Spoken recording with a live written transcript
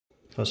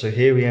So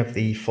here we have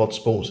the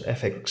FodSports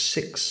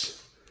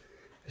FX6.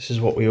 This is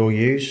what we all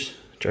use.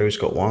 Joe's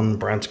got one,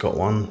 Brad's got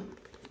one,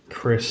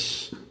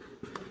 Chris,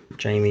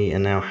 Jamie,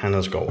 and now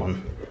Hannah's got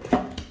one.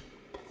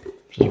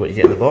 This is what you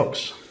get in the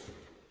box.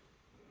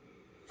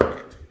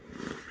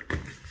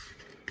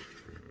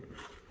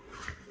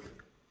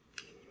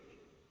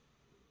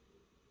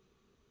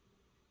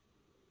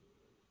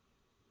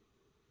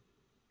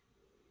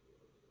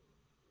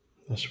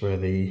 That's where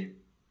the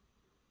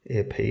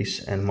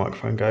earpiece and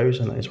microphone goes,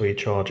 and that is where you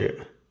charge it.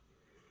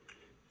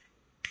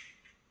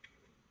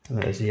 And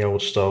that is the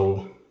old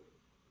style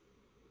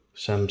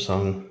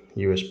Samsung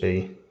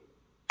USB.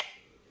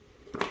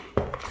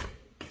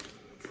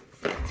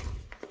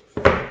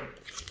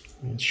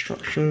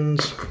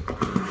 Instructions.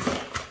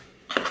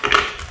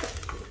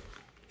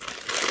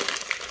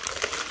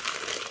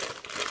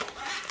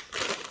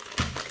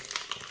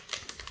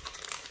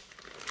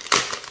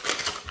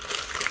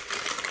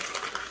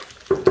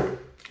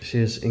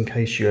 This is in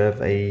case you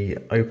have a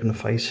open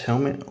face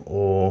helmet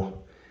or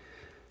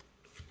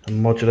a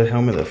modular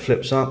helmet that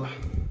flips up.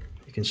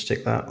 You can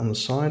stick that on the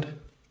side.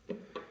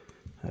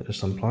 That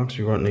just unplugs.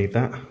 We won't need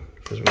that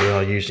because we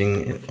are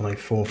using it on a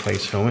full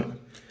face helmet.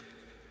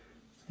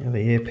 Yeah,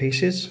 the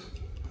earpieces,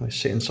 they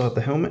sit inside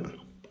the helmet.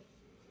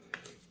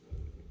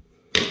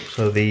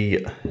 So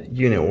the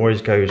unit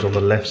always goes on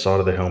the left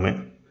side of the helmet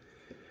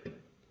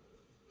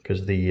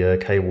because the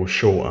cable is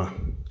shorter.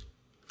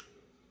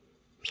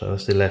 So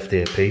that's the left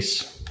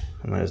earpiece,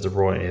 and that is the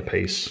right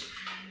earpiece.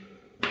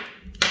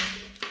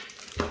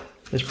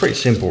 It's pretty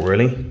simple,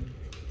 really.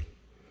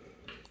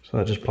 So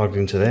that just plugs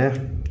into there,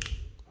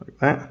 like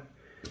that.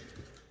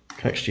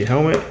 Connects to your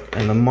helmet,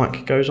 and the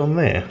mic goes on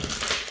there.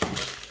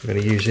 I'm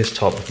going to use this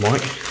type of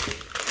mic.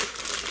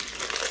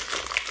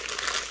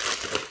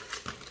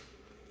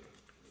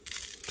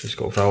 It's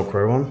got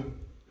Velcro on,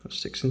 that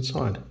sticks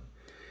inside.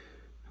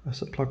 That's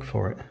the plug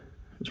for it.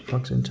 It just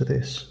plugs into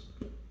this.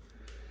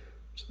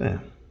 It's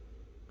there.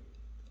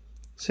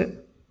 That's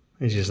it.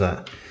 Easy as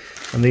that.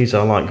 And these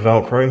are like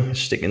Velcro, you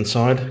stick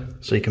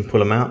inside so you can pull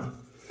them out.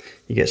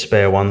 You get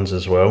spare ones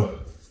as well.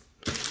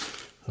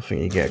 I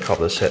think you get a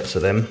couple of sets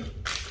of them.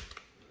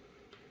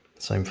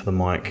 Same for the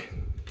mic.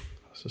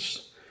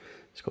 It's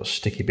got a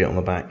sticky bit on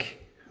the back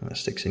and that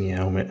sticks in your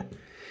helmet.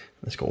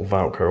 It's got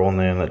Velcro on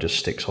there and that just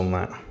sticks on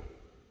that.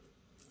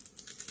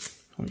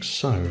 Like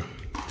so.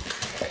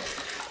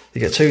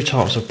 You get two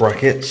types of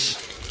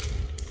brackets.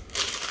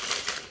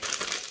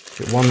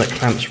 One that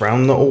clamps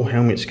round. Not all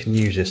helmets can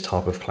use this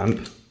type of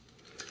clamp,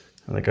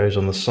 and it goes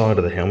on the side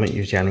of the helmet.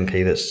 Use the Allen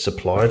key that's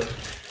supplied,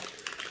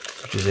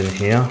 which is in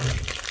here.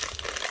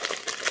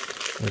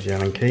 There's the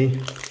Allen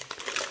key.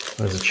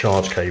 There's a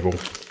charge cable.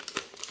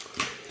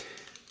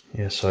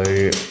 Yeah, so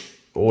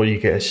or you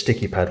get a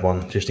sticky pad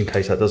one just in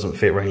case that doesn't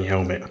fit around your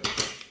helmet.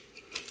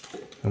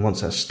 And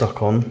once that's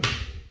stuck on,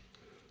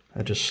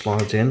 it just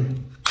slides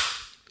in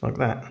like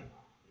that.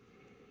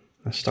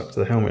 That's stuck to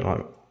the helmet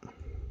like.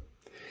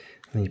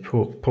 And you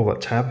pull that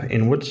tab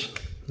inwards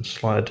and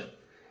slide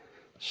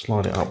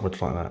it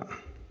upwards like that.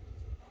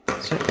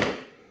 That's it.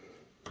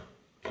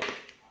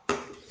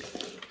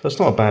 So it's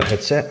not a bad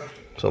headset.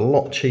 It's a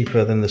lot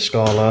cheaper than the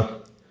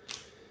Scala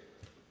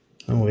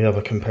and all the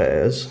other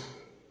competitors.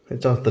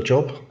 It does the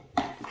job,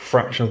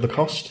 fraction of the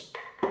cost.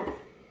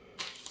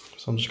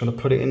 So I'm just going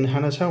to put it in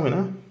Hannah's helmet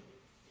now.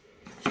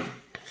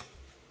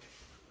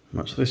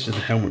 Right, so this is the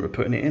helmet we're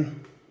putting it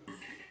in.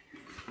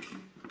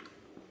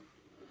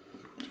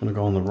 I'm going to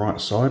go on the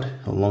right side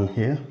along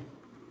here.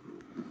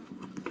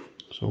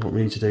 So what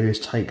we need to do is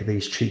take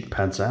these cheek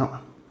pads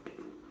out.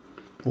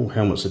 All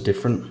helmets are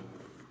different.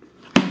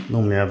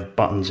 Normally have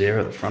buttons here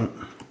at the front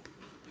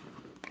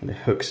and it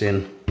hooks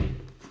in.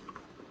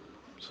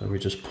 So we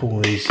just pull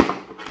these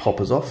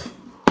poppers off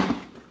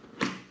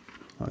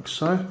like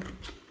so.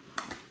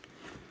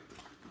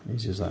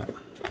 Easy as that.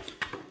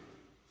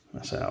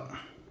 That's out.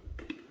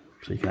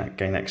 So you can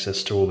gain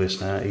access to all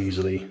this now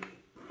easily.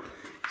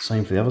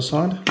 Same for the other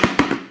side.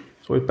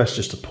 It's always best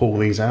just to pull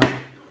these out.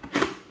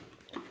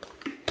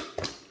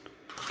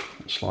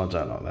 It slides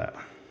out like that.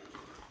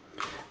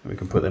 And we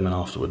can put them in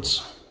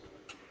afterwards.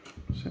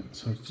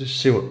 So just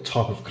see what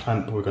type of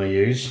clamp we're going to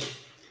use.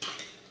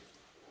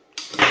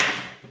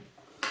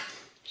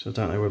 So I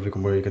don't know whether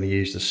we're going to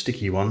use the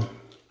sticky one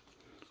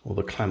or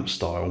the clamp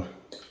style.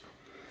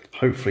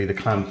 Hopefully the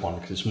clamp one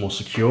because it's more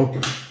secure.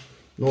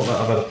 Not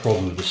that I've had a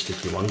problem with the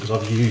sticky one because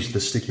I've used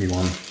the sticky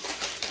one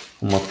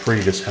on my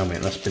previous helmet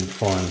and that's been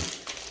fine.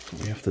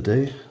 What we have to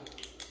do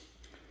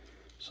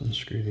is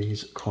unscrew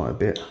these quite a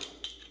bit.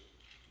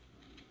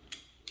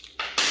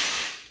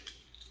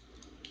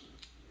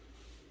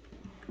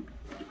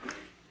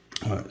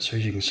 Right, so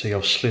as you can see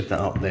I've slid that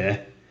up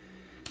there.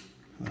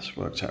 That's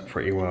worked out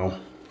pretty well.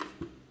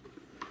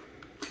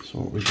 So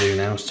what we do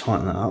now is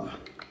tighten that up.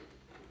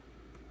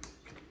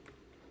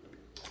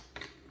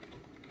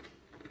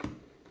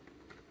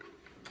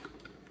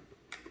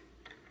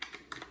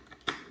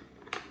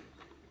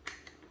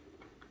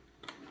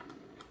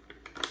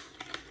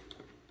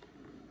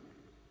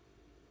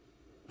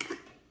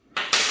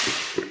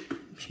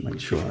 Make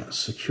sure that's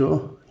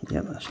secure.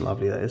 Yeah, that's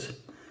lovely, that is.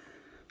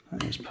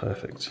 That is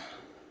perfect.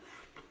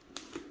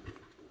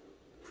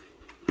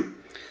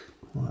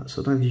 Right,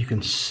 so I don't know if you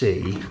can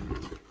see,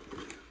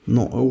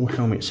 not all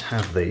helmets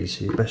have these,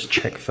 so you best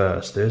check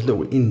first. There's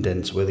little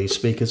indents where these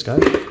speakers go.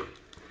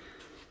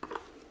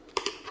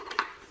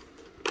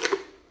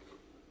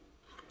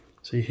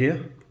 See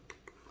here?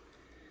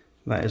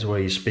 That is where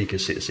your speaker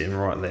sits in,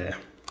 right there.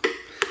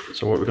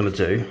 So what we're going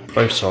to do,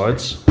 both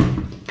sides,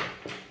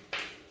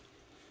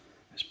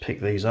 let's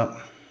pick these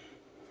up.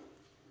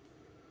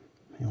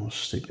 And we'll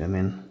stick them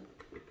in.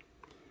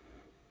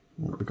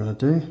 What we're going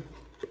to do,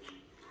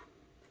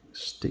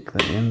 stick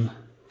that in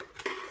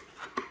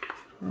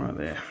right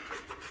there.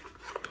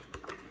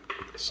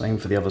 Same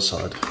for the other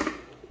side.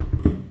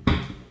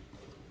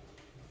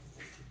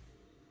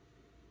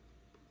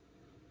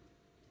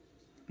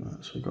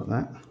 Right, so we've got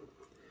that.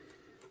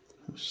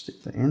 We'll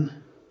stick that in.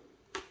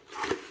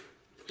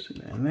 Stick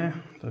that in there.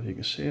 I don't know if you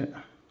can see it.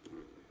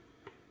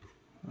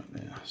 Right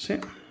there, that's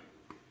it.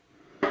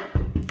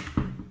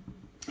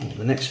 And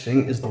the next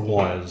thing is the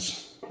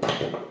wires.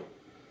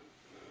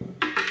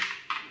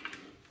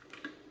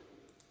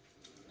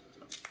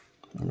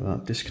 I'm going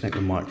to disconnect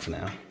the mic for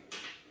now.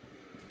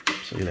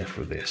 So you're left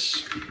with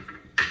this.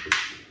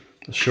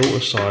 The shorter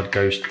side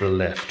goes to the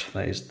left.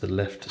 That is the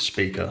left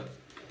speaker.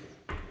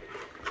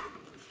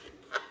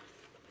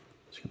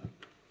 Just going to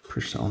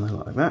push that on there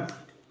like that.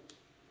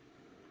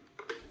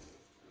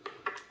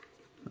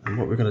 And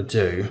what we're going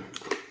to do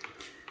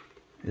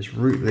is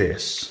route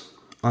this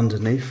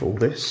underneath all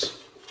this.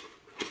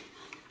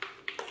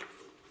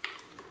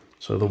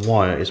 So the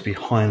wire is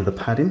behind the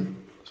padding.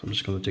 So I'm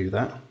just going to do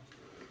that.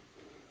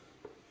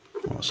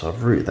 Right, so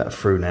I've routed that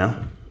through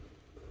now.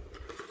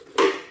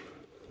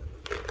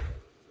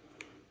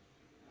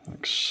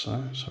 Like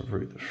so. So I've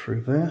routed it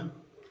through there.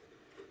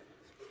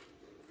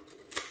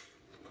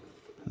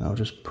 And I'll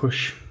just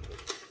push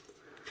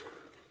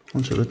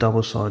onto the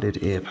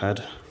double-sided ear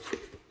pad.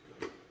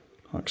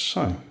 Like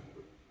so. You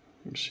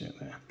can see it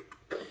there.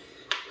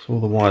 So all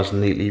the wires are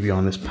neatly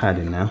behind this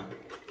padding now.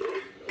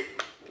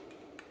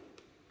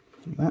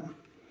 Like that.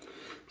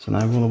 So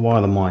now we want to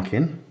wire the mic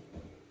in.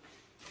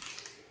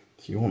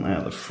 So you want that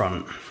at the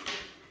front.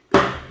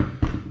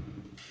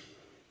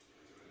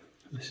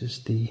 This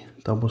is the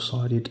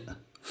double-sided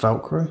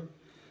Velcro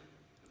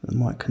the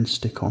mic can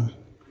stick on.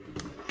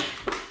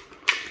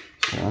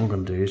 So what I'm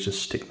going to do is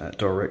just stick that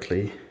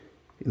directly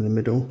in the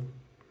middle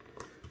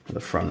at the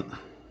front.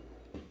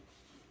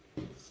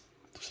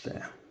 Just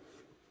there.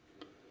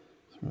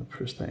 So I'm going to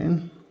push that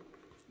in.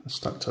 I'm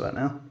stuck to that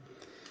now.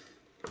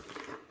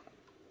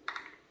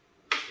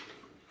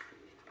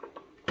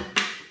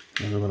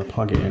 And we're going to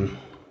plug it in.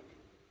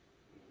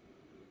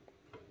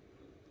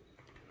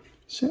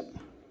 That's it.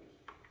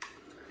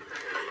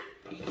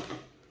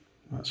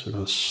 Right, so we're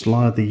going to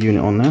slide the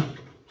unit on there.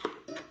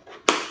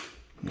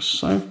 Like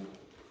so.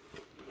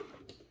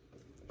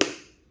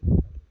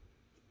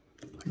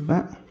 Like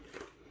that.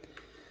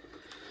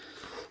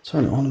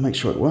 Turn it on and make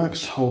sure it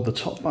works. Hold the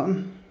top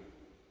button.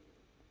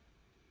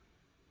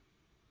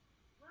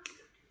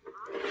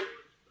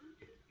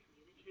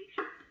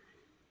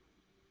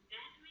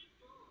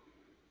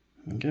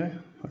 Okay,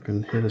 I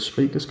can hear the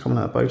speakers coming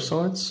out of both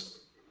sides.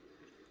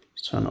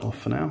 Let's turn it off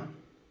for now.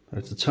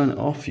 So to turn it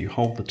off, you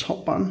hold the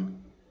top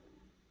button.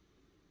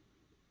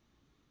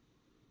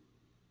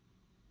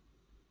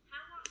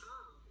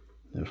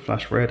 It'll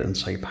flash red and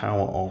say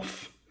power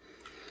off.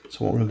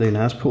 So what we're going to do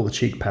now is pull the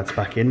cheek pads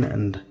back in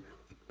and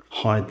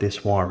hide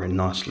this wire in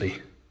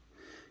nicely.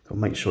 Got to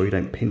make sure you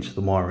don't pinch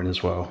the wire in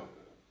as well.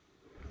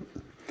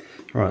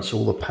 Alright, so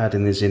all the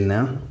padding is in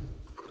now.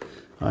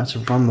 I had to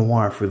run the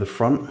wire through the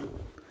front.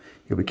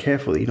 You'll be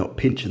careful that you're not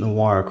pinching the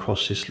wire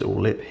across this little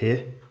lip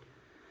here.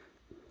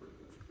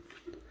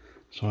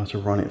 So I have to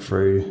run it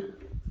through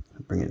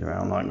and bring it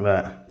around like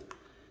that,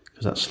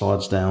 because that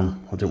slides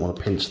down. I didn't want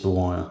to pinch the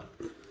wire.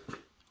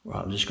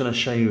 Right, I'm just going to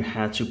show you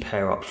how to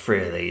pair up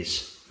 3 of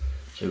these.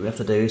 So what we have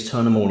to do is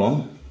turn them all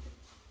on.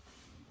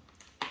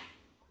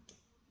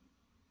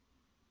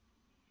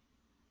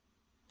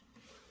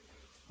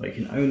 But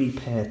you can only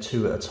pair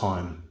 2 at a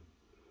time.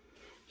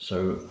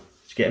 So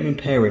to get them in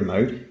pairing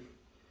mode,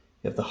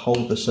 you have to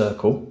hold the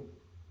circle.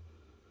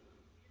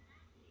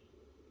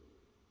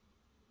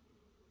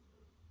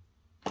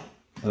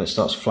 And it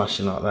starts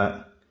flashing like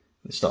that.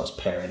 It starts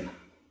pairing.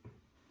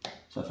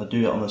 So if I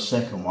do it on the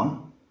second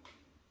one,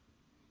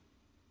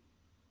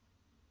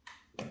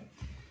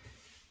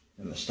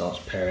 then it starts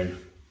pairing.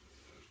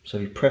 So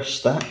if you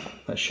press that,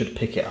 that should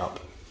pick it up.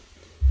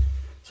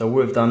 So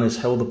what we've done is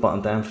held the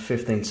button down for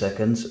 15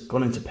 seconds,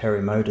 gone into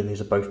pairing mode, and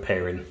these are both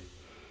pairing.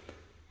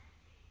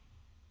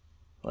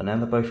 Right, now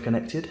they're both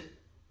connected.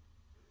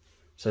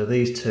 So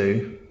these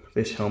two,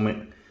 this helmet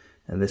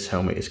and this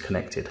helmet, is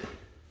connected.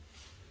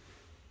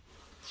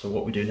 So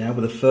what we do now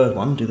with the third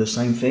one, do the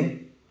same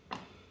thing.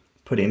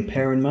 Put it in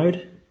pairing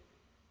mode.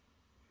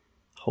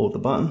 Hold the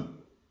button.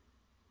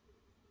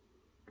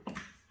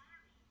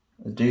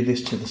 And do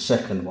this to the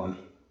second one.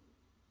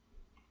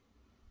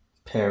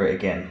 Pair it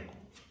again.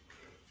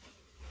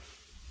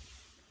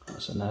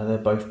 So now they're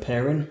both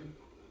pairing.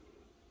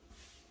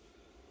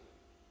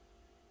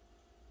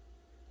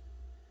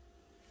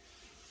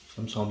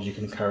 Sometimes you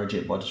can encourage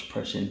it by just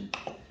pressing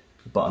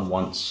the button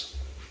once.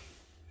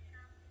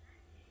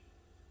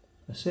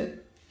 That's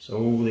it. So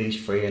all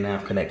these three are now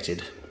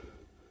connected.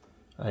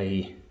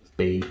 A,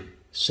 B,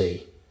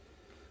 C.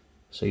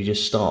 So you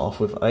just start off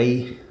with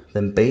A,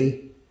 then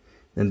B,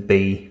 then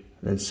B,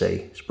 then C.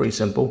 It's pretty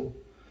simple.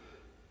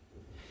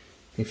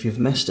 If you've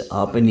messed it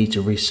up and need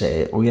to reset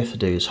it, all you have to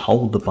do is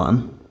hold the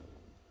button.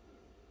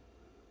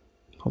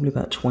 Probably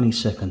about 20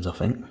 seconds, I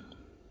think.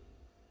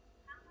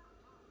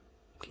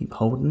 Keep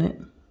holding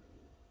it.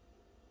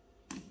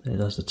 It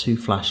does the 2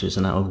 flashes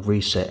and that will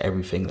reset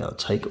everything. That'll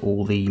take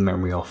all the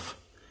memory off.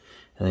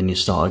 And then you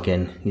start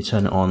again. You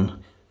turn it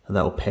on and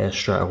that will pair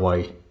straight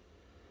away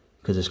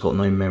because it's got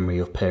no memory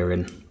of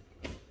pairing.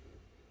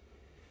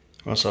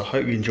 Right, so I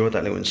hope you enjoyed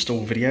that little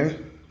install video.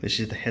 This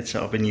is the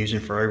headset I've been using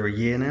for over a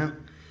year now.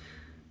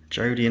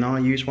 Jodie and I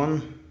use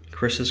one.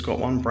 Chris has got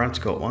one, Brad's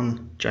got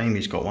one,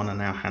 Jamie's got one, and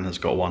now Hannah's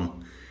got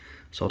one.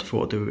 So I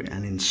thought I'd do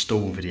an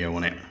install video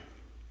on it.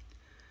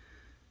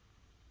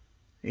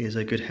 It is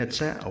a good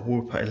headset. I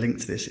will put a link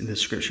to this in the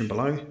description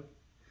below.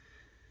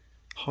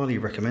 Highly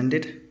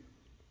recommended.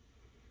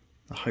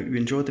 I hope you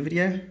enjoyed the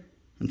video.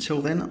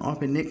 Until then, I've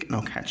been Nick and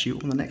I'll catch you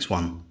on the next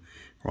one.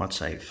 Ride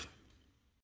safe.